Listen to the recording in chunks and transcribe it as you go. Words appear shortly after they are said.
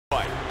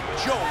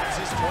Jones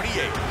is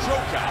 28. Cro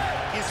Cop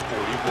is 41.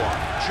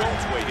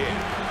 Jones weighed in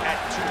at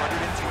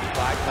 225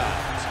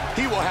 pounds.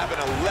 He will have an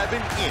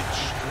 11-inch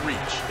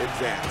reach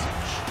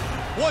advantage.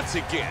 Once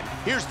again,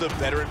 here's the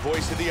veteran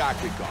voice of the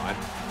octagon,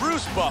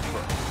 Bruce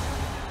Buffer.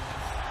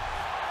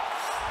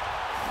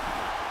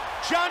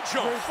 Jon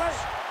Jones,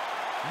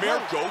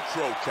 Mirko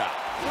Cro Cop.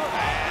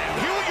 And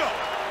here we go.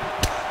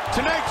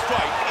 Tonight's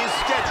fight is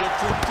scheduled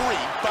for 3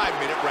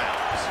 5-minute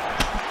rounds.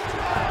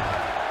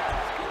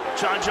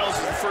 Jon Jones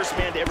is the first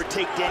man to ever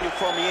take Daniel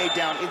Cormier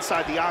down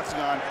inside the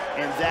octagon,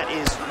 and that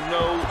is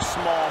no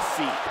small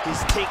feat. His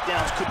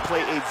takedowns could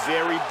play a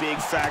very big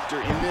factor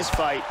in this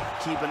fight.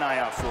 Keep an eye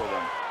out for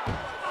them.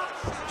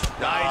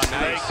 Nice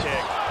leg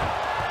kick.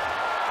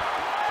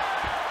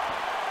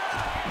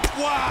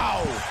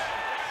 Wow!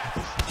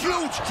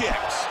 Huge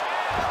kicks.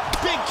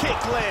 Big kick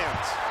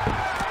lands.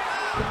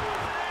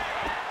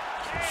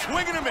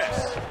 Swing and a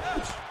miss.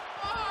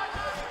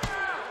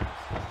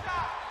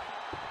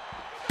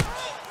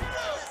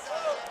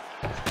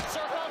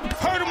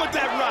 Hurt him with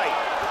that right.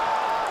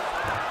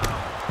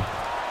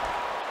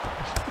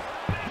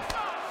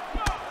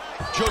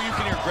 Joe, you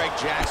can hear Greg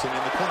Jackson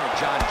in the corner of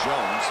Jon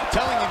Jones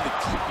telling him to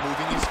keep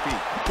moving his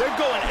feet. They're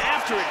going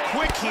after it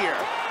quick here.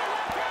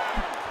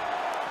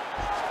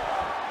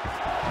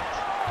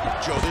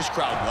 Joe, this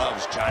crowd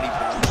loves Johnny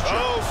Bones.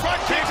 Oh, front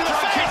kick to the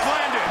face. Kick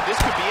landed. This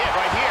could be it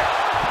right here.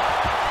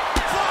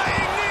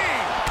 Flying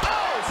knee.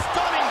 Oh,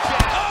 stunning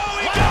jab. Oh,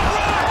 he got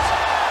rocked.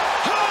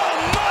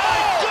 Oh, my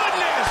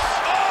goodness.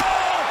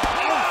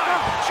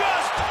 Oh,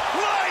 just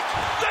like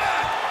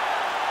that.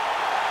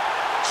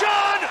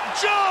 Jon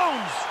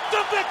Jones,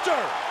 the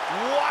victor.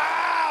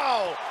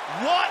 Wow.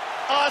 What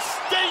a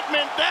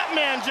statement that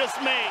man just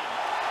made.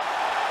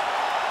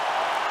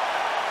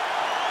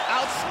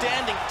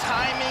 Outstanding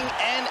timing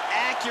and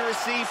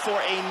accuracy for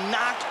a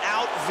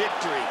knockout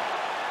victory.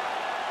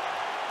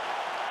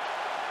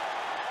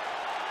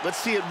 Let's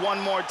see it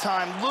one more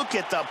time. Look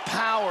at the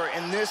power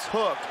in this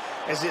hook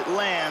as it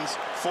lands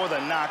for the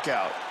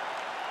knockout.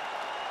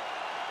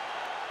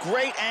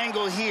 Great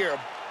angle here.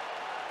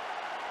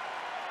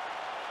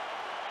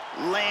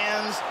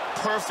 Lands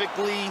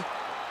perfectly,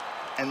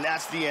 and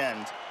that's the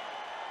end.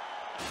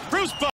 Bruce